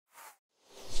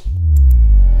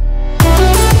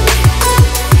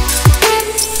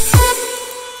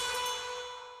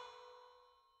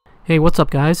Hey, what's up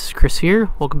guys? It's Chris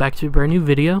here. Welcome back to a brand new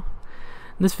video.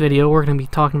 In this video we're going to be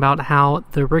talking about how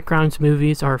the Rick Grimes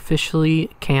movies are officially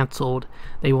canceled.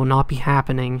 They will not be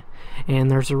happening,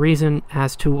 and there's a reason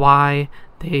as to why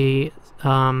they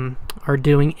are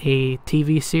doing a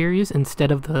TV series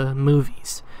instead of the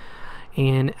movies.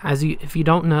 And if you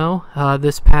don't know,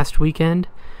 this past weekend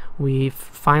we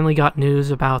finally got news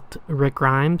about Rick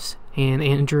Grimes and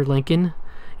Andrew Lincoln.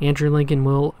 Andrew Lincoln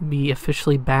will be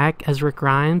officially back as Rick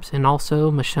Grimes, and also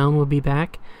Michonne will be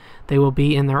back. They will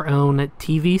be in their own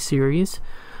TV series,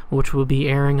 which will be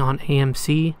airing on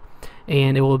AMC,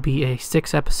 and it will be a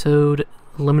 6-episode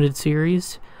limited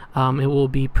series. It will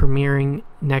be premiering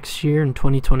next year in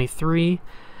 2023,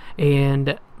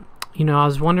 and you know, I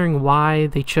was wondering why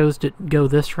they chose to go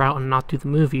this route and not do the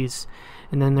movies.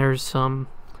 And then there's an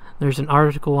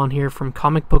article on here from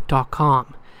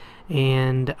comicbook.com,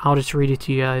 and I'll just read it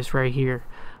to you guys right here.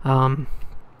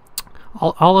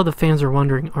 All of the fans are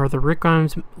wondering, are the Rick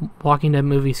Grimes Walking Dead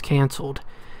movies canceled?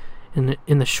 In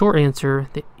the short answer,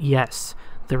 yes.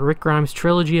 The Rick Grimes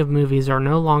trilogy of movies are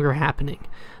no longer happening.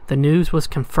 The news was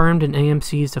confirmed in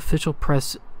AMC's official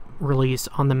press release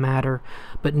on the matter,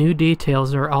 but new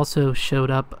details also showed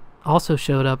up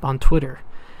on Twitter.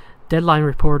 Deadline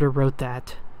reporter wrote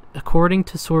that, according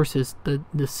to sources, the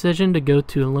decision to go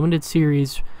to a limited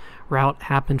series route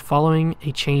happened following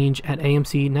a change at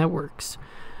AMC Networks,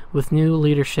 with new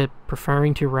leadership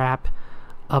preferring to wrap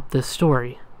up this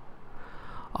story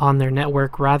on their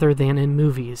network rather than in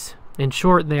movies. In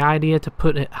short, the idea to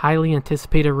put a highly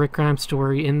anticipated Rick Grimes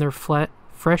story in their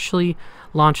freshly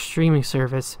launched streaming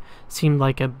service seemed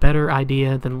like a better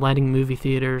idea than letting movie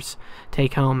theaters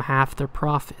take home half their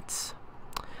profits.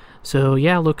 So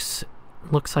yeah, looks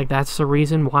like that's the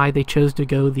reason why they chose to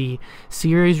go the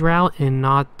series route and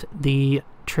not the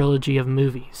trilogy of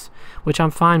movies, which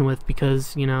I'm fine with,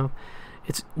 because you know,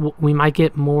 we might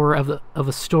get more of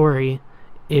a story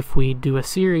if we do a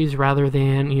series rather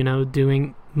than, you know,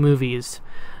 doing movies.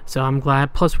 So I'm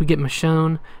glad. Plus we get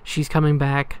Michonne, she's coming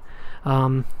back.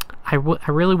 I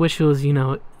really wish it was, you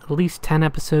know, at least 10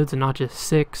 episodes and not just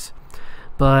 6,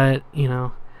 but you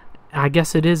know, I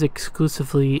guess it is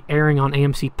exclusively airing on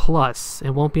AMC Plus.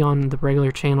 It won't be on the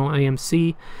regular channel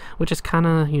AMC, which is kind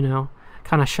of, you know,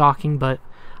 kind of shocking, but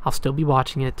I'll still be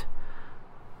watching it.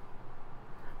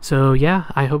 So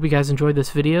yeah, I hope you guys enjoyed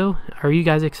this video. Are you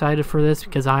guys excited for this?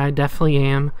 Because I definitely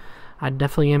am. I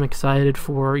definitely am excited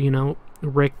for, you know,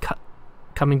 Rick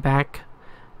coming back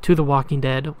to The Walking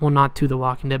Dead. Well, not to The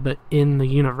Walking Dead, but in the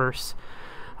universe.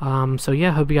 So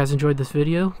yeah, hope you guys enjoyed this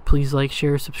video. Please like,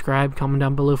 share, subscribe, comment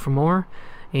down below for more,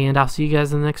 and I'll see you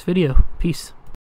guys in the next video. Peace.